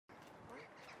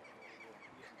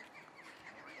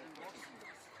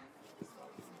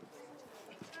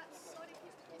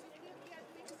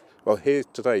Well, here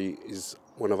today is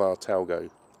one of our Talgo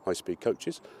high-speed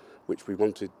coaches, which we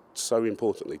wanted so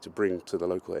importantly to bring to the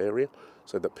local area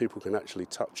so that people can actually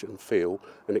touch and feel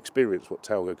and experience what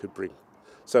Talgo could bring.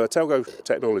 So our Talgo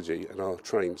technology and our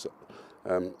trains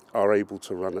are able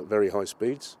to run at very high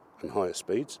speeds and higher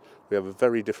speeds. We have a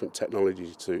very different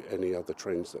technology to any other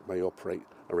trains that may operate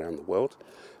around the world,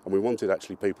 and we wanted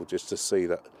actually people just to see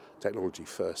that technology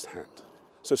firsthand.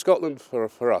 So Scotland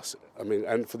for us,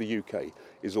 and for the UK,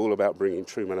 is all about bringing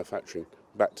true manufacturing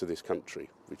back to this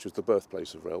country, which was the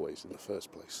birthplace of railways in the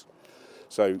first place.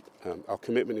 So our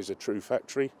commitment is a true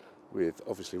factory with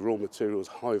obviously raw materials,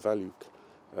 high value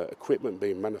equipment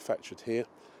being manufactured here,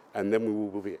 and then we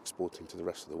will be exporting to the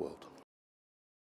rest of the world.